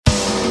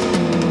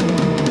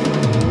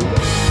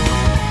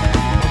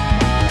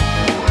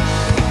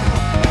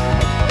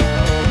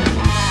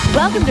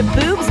Welcome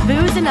to Boobs,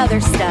 Booze, and Other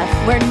Stuff,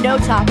 where no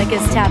topic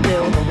is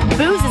taboo.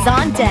 Booze is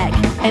on deck,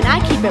 and I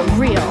keep it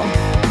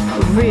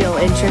real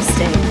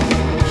interesting.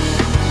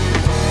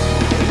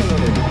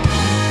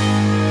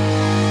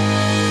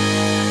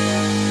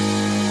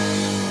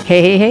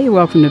 Hey,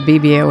 welcome to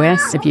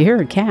BBOS. If you hear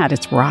a cat,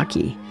 it's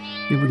Rocky.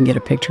 Maybe we can get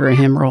a picture of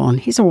him rolling.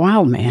 He's a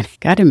wild man.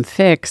 Got him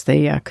fixed.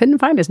 They couldn't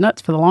find his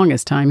nuts for the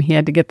longest time. He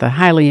had to get the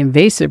highly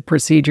invasive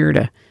procedure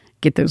to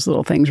get those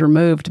little things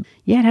removed.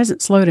 Yeah, it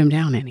hasn't slowed him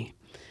down any.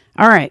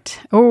 All right.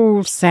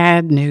 Oh,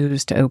 sad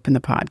news to open the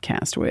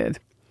podcast with.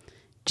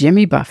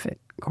 Jimmy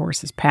Buffett, of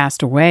course, has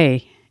passed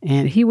away,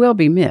 and he will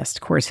be missed.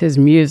 Of course, his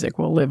music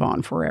will live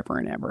on forever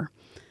and ever.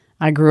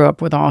 I grew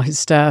up with all his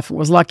stuff,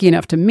 was lucky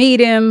enough to meet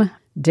him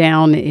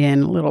down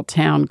in a little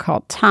town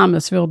called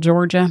Thomasville,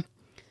 Georgia.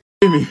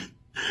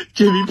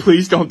 Jimmy,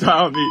 please don't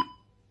die on me.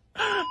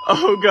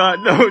 Oh, God,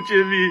 no,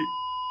 Jimmy.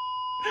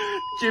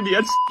 Jimmy,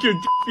 I'd your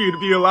dick for you to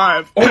be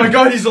alive. Oh, my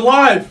God, he's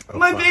alive.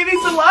 My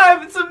baby's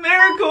alive. It's a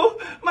miracle.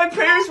 My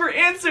prayers were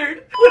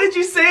answered. What did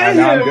you say to him?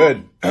 I'm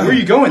good. Where are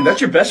you going? That's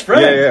your best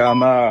friend. Yeah, I'm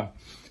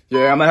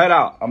gonna head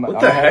out.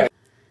 What the heck?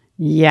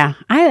 Yeah,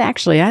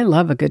 I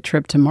love a good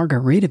trip to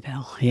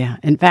Margaritaville. Yeah.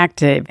 In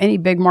fact, if any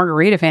big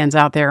margarita fans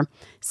out there,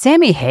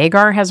 Sammy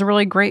Hagar has a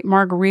really great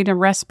margarita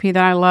recipe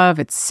that I love.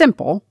 It's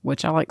simple,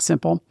 which I like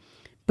simple,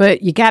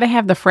 but you got to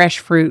have the fresh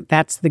fruit.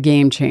 That's the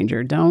game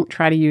changer. Don't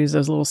try to use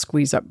those little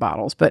squeeze up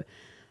bottles, but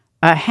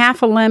a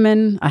half a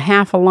lemon, a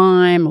half a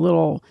lime,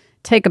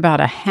 take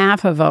about a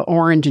half of an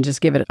orange and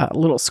just give it a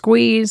little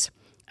squeeze,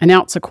 an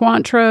ounce of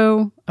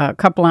Cointreau, a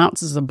couple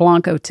ounces of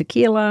Blanco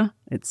tequila.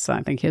 It's,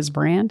 I think, his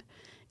brand.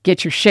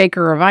 Get your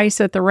shaker of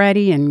ice at the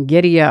ready and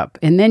giddy up.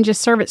 And then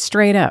just serve it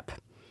straight up.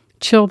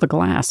 Chill the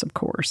glass, of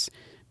course.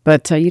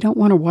 But you don't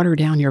want to water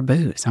down your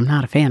booze. I'm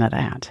not a fan of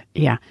that.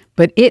 Yeah.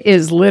 But it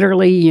is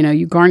literally,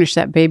 you garnish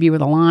that baby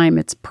with a lime.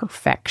 It's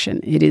perfection.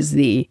 It is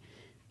the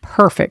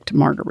perfect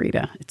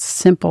margarita. It's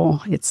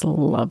simple. It's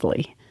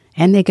lovely.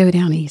 And they go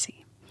down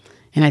easy.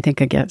 And I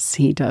guess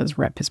he does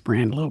rep his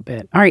brand a little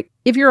bit. All right.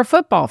 If you're a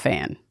football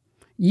fan,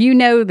 you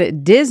know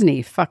that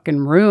Disney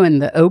fucking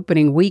ruined the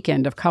opening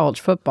weekend of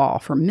college football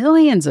for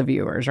millions of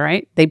viewers,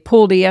 right? They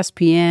pulled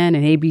ESPN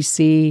and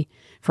ABC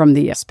from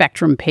the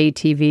Spectrum pay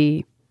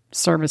TV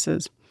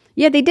services.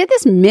 Yeah, they did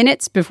this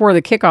minutes before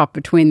the kickoff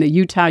between the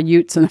Utah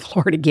Utes and the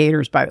Florida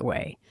Gators, by the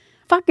way.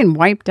 Fucking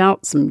wiped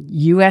out some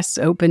U.S.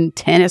 Open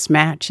tennis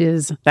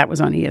matches. That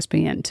was on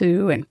ESPN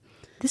too. And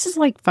this is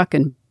like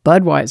fucking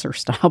Budweiser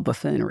style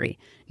buffoonery.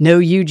 No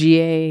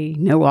UGA,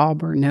 no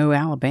Auburn, no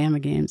Alabama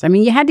games. I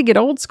mean, you had to get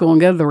old school and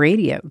go to the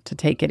radio to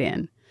take it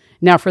in.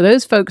 Now, for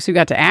those folks who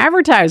got to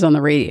advertise on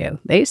the radio,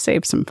 they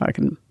saved some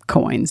fucking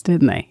coins,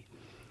 didn't they?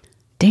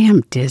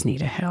 Damn Disney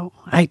to hell.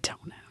 I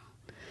don't know.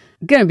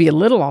 Going to be a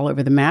little all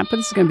over the map, but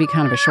this is going to be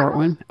kind of a short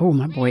one. Oh,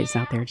 my boy is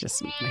out there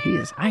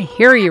I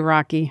hear you,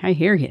 Rocky. I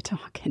hear you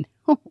talking.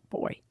 Oh,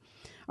 boy.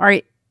 All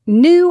right.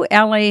 New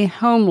LA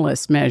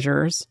homeless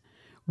measures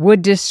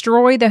would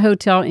destroy the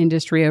hotel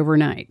industry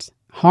overnight.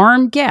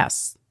 Harm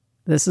guests.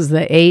 This is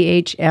the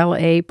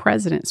AHLA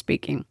president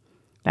speaking.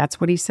 That's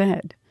what he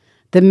said.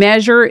 The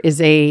measure is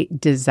a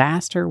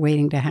disaster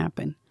waiting to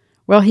happen.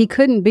 Well, he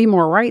couldn't be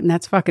more right, and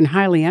that's fucking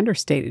highly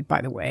understated,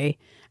 by the way.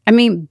 I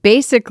mean,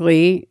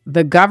 basically,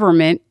 the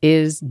government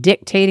is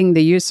dictating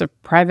the use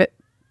of private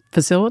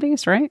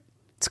facilities, right?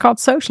 It's called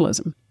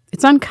socialism.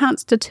 It's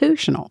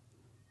unconstitutional.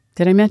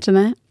 Did I mention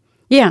that?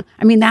 Yeah,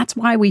 I mean, that's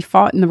why we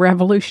fought in the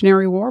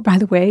Revolutionary War, by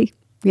the way.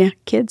 Yeah,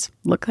 kids,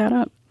 look that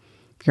up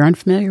if you're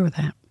unfamiliar with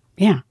that.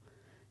 Yeah.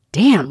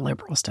 Damn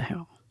liberals to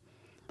hell.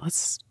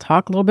 Let's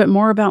talk a little bit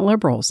more about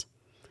liberals.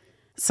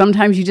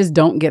 Sometimes you just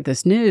don't get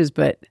this news,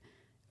 but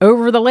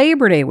over the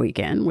Labor Day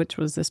weekend, which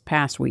was this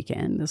past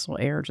weekend, this will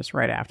air just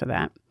right after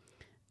that,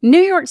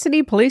 New York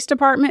City Police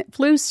Department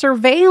flew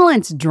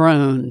surveillance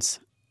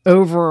drones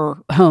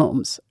over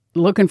homes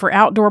looking for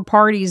outdoor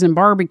parties and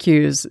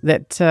barbecues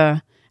that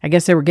I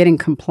guess they were getting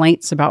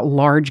complaints about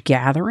large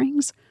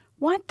gatherings.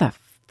 What the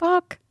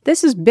fuck?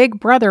 This is Big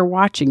Brother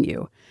watching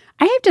you.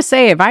 I have to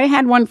say, if I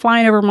had one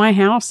flying over my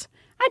house,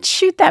 I'd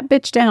shoot that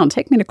bitch down.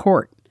 Take me to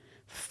court.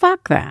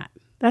 Fuck that.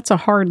 That's a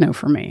hard no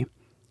for me.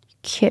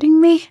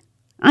 Kidding me?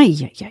 Ay.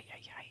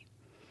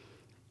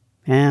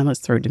 And let's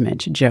throw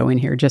Dementia Joe in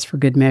here just for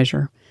good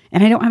measure.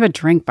 And I don't have a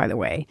drink, by the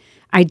way.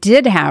 I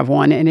did have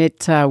one, and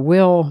it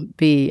will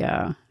be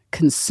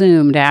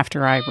consumed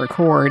after I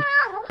record.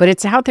 But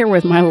it's out there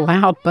with my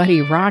loud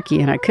buddy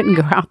Rocky, and I couldn't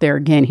go out there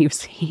again.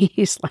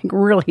 He's like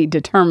really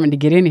determined to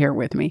get in here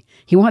with me.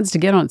 He wants to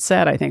get on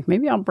set, I think.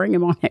 Maybe I'll bring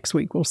him on next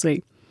week. We'll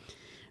see.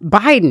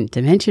 Biden,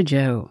 Dementia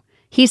Joe.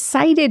 He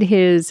cited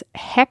his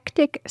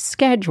hectic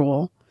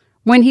schedule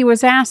when he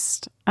was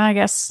asked, I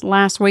guess,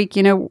 last week,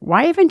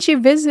 why haven't you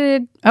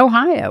visited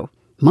Ohio?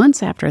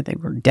 Months after they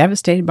were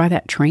devastated by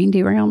that train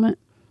derailment.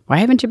 Why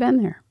haven't you been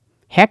there?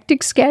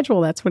 Hectic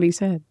schedule, that's what he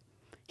said.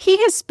 He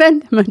has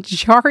spent the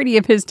majority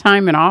of his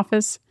time in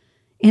office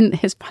in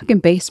his fucking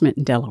basement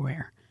in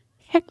Delaware.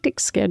 Hectic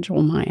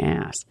schedule, my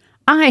ass.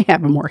 I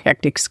have a more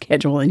hectic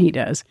schedule than he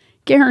does.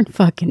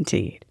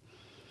 Guaranteed.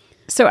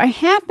 So I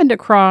happened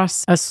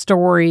across a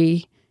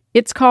story.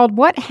 It's called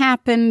What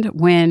Happened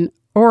When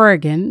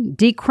Oregon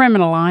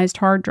Decriminalized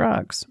Hard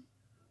Drugs.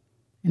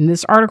 And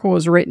this article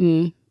was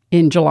written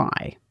in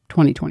July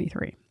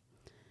 2023.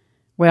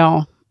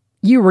 Well,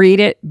 you read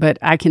it, but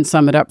I can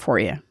sum it up for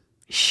you.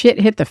 Shit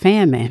hit the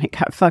fan, man. It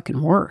got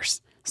fucking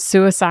worse.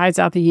 Suicides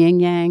out the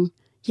yin-yang.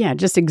 Yeah,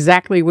 just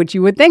exactly what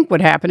you would think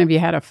would happen if you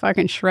had a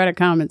fucking shred of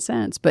common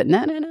sense. But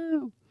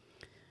no.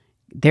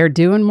 They're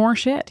doing more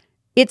shit.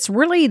 It's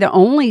really the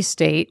only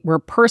state where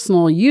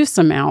personal use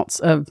amounts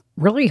of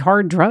really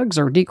hard drugs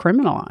are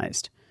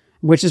decriminalized,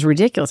 which is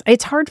ridiculous.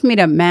 It's hard for me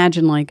to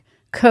imagine like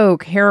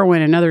coke,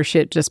 heroin, and other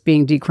shit just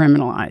being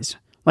decriminalized,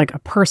 like a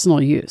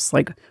personal use.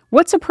 Like,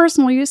 what's a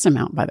personal use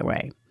amount, by the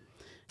way?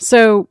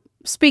 So,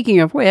 speaking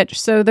of which,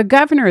 so the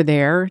governor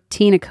there,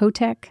 Tina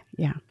Kotek,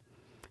 yeah,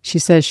 she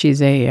says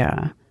she's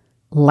a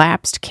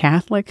lapsed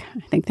Catholic.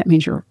 I think that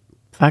means you're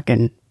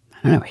fucking,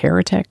 I don't know,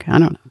 heretic? I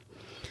don't know.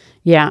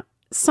 Yeah,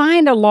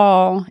 signed a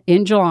law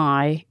in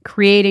July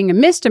creating a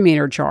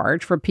misdemeanor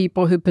charge for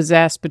people who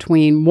possess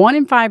between 1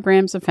 and 5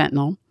 grams of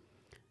fentanyl,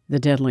 the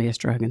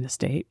deadliest drug in the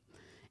state.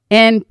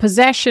 And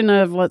possession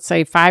of, let's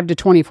say, 5 to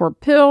 24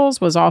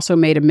 pills was also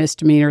made a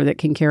misdemeanor that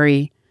can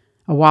carry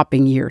a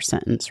whopping year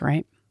sentence,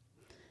 right?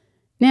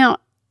 Now,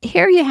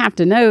 here you have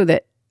to know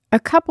that a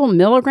couple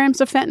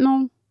milligrams of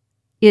fentanyl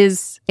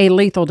is a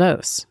lethal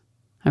dose,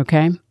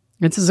 okay?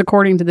 This is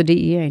according to the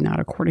DEA,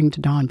 not according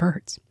to Don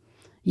Burt's.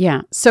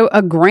 Yeah, so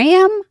a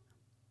gram,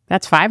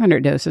 that's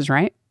 500 doses,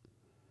 right?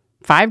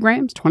 5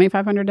 grams,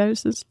 2,500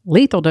 doses.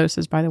 Lethal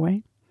doses, by the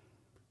way.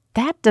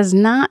 That does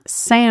not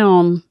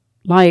sound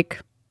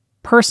like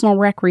personal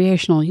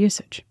recreational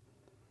usage.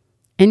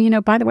 And, you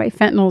know, by the way,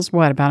 fentanyl is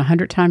what, about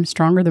 100 times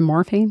stronger than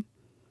morphine?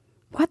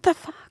 What the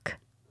fuck?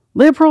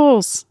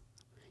 Liberals,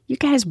 you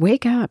guys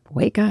wake up,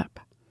 wake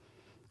up.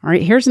 All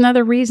right, here's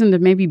another reason to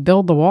maybe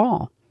build the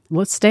wall.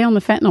 Let's stay on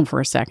the fentanyl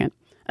for a second.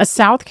 A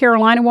South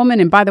Carolina woman,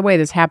 and by the way,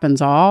 this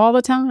happens all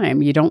the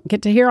time. You don't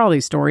get to hear all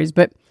these stories,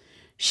 but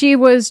she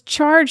was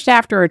charged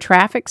after a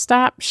traffic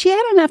stop. She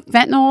had enough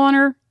fentanyl on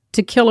her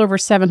to kill over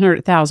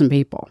 700,000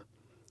 people.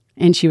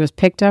 And she was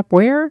picked up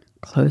where?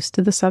 Close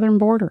to the southern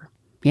border.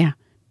 Yeah,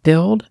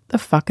 build the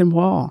fucking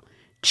wall.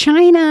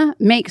 China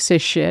makes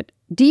this shit.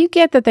 Do you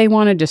get that they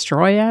want to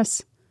destroy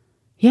us?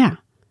 Yeah.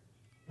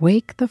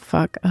 Wake the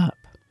fuck up.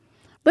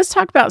 Let's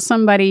talk about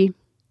somebody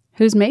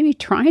who's maybe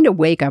trying to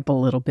wake up a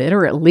little bit,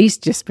 or at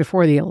least just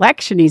before the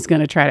election, he's going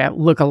to try to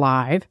look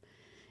alive.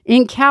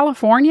 In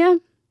California,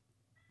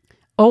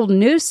 old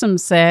Newsom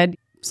said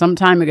some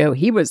time ago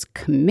he was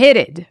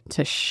committed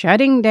to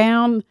shutting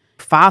down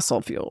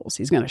fossil fuels.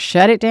 He's going to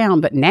shut it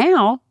down. But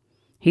now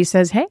he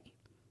says, hey,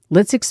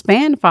 let's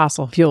expand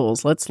fossil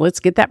fuels. Let's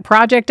get that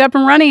project up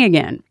and running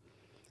again.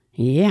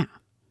 Yeah.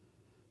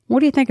 What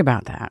do you think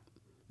about that?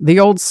 The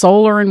old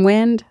solar and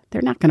wind,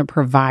 they're not going to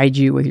provide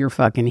you with your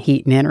fucking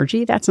heat and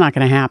energy. That's not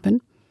going to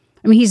happen.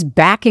 I mean, he's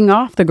backing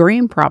off the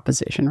green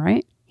proposition,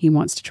 right? He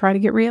wants to try to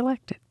get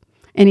reelected.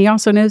 And he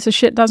also knows the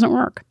shit doesn't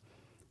work.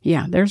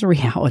 Yeah, there's a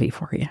reality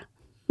for you.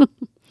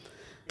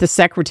 The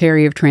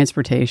Secretary of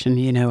Transportation,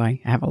 you know, I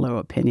have a low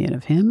opinion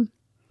of him.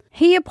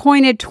 He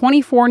appointed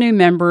 24 new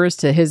members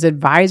to his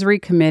advisory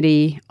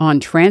committee on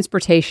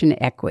transportation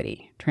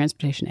equity.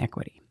 Transportation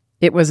equity.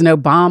 It was an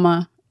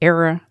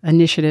Obama-era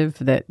initiative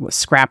that was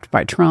scrapped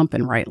by Trump,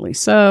 and rightly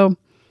so.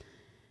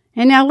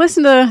 And now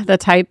listen to the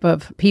type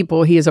of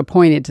people he has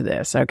appointed to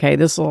this, okay?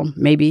 This will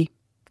maybe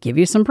give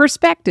you some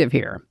perspective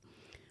here.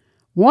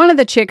 One of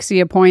the chicks he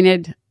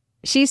appointed,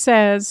 she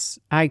says,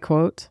 I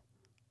quote,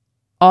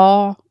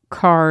 all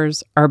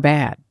cars are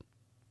bad.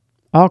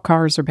 All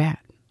cars are bad.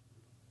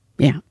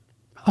 Yeah,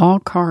 all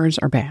cars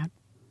are bad.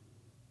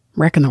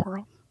 Wrecking the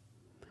world.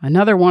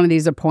 Another one of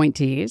these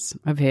appointees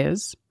of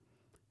his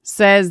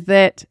says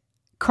that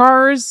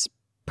cars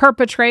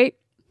perpetrate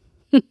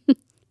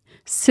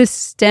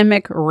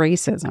systemic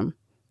racism.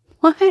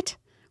 What?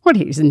 What,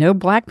 is no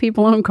black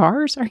people own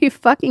cars? Are you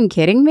fucking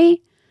kidding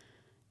me?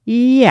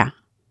 Yeah.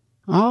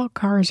 All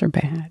cars are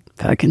bad.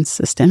 Fucking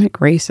systemic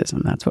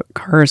racism. That's what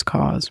cars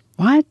cause.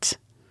 What?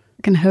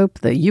 I can hope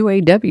the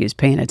UAW is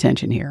paying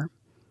attention here.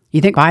 You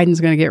think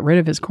Biden's going to get rid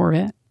of his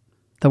Corvette?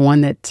 The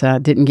one that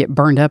didn't get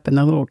burned up in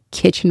the little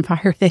kitchen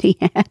fire that he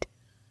had?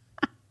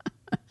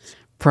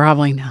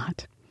 Probably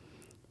not.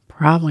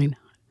 Probably not.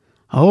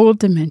 Old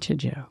Dementia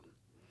Joe.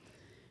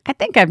 I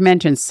think I've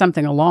mentioned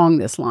something along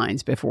these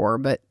lines before,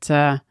 but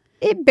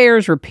it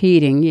bears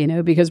repeating, you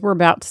know, because we're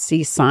about to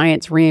see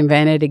science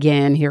reinvented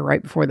again here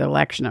right before the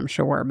election, I'm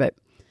sure. But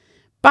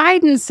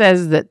Biden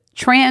says that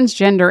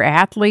transgender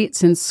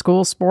athletes in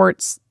school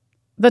sports,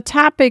 the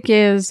topic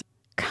is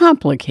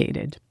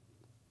complicated.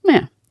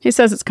 Yeah, he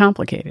says it's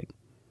complicated.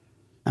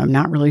 I'm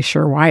not really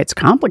sure why it's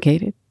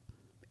complicated.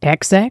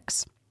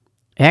 XX,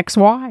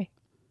 XY.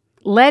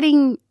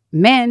 Letting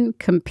men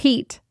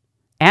compete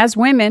as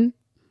women,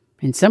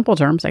 in simple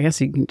terms, I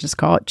guess you can just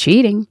call it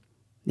cheating.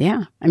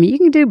 Yeah, I mean, you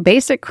can do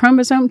basic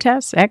chromosome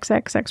tests,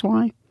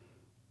 XXXY.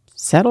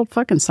 Settled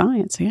fucking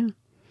science, yeah.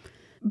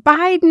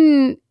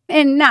 Biden,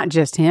 and not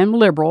just him,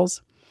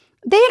 liberals,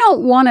 they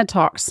don't want to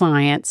talk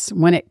science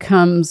when it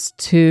comes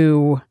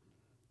to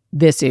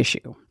this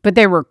issue. But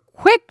they were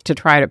quick to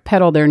try to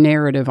peddle their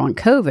narrative on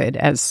COVID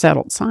as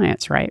settled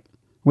science, right?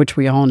 Which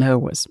we all know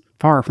was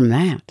far from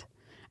that.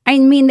 I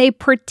mean, they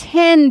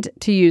pretend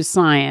to use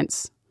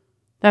science.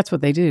 That's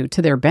what they do,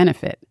 to their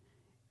benefit.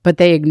 But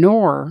they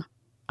ignore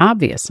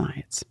obvious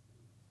science.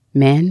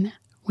 Men,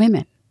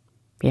 women.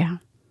 Yeah.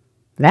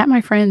 That,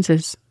 my friends,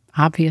 is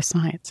obvious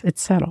science.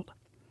 It's settled.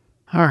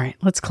 All right,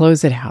 let's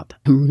close it out.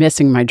 I'm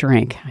missing my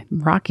drink.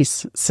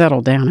 Rocky's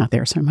settled down out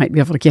there, so I might be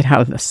able to get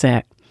out of the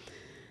set.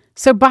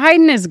 So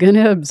Biden is going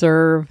to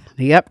observe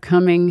the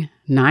upcoming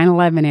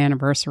 9/11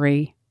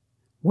 anniversary.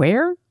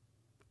 Where?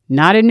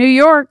 Not in New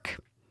York,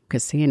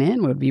 because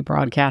CNN would be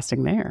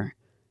broadcasting there.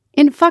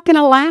 In fucking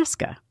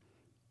Alaska.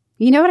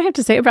 You know what I have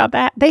to say about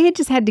that? They had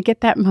just had to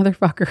get that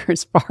motherfucker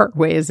as far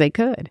away as they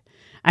could.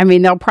 I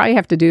mean, they'll probably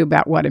have to do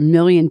about, 1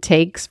 million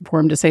takes for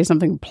him to say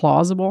something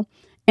plausible.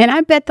 And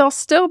I bet there'll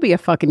still be a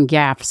fucking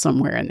gaffe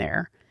somewhere in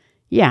there.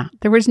 Yeah,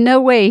 there was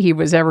no way he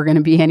was ever going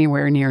to be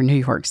anywhere near New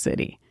York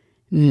City.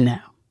 No.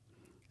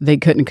 They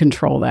couldn't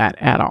control that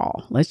at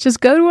all. Let's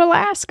just go to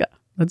Alaska.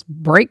 Let's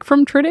break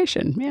from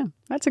tradition. Yeah,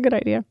 that's a good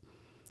idea.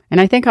 And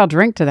I think I'll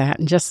drink to that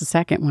in just a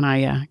second when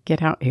I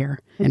get out here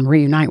and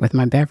reunite with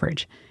my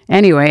beverage.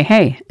 Anyway,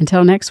 hey,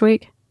 until next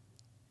week,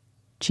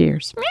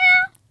 cheers.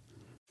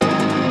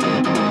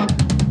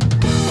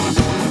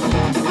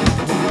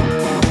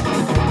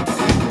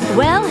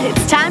 Well,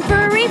 it's time for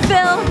a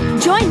refill.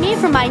 Join me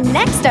for my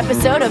next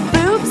episode of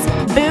Boobs,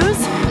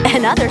 Booze,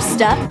 and Other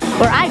Stuff,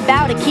 where I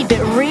vow to keep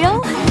it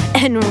real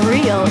and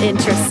real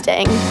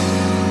interesting.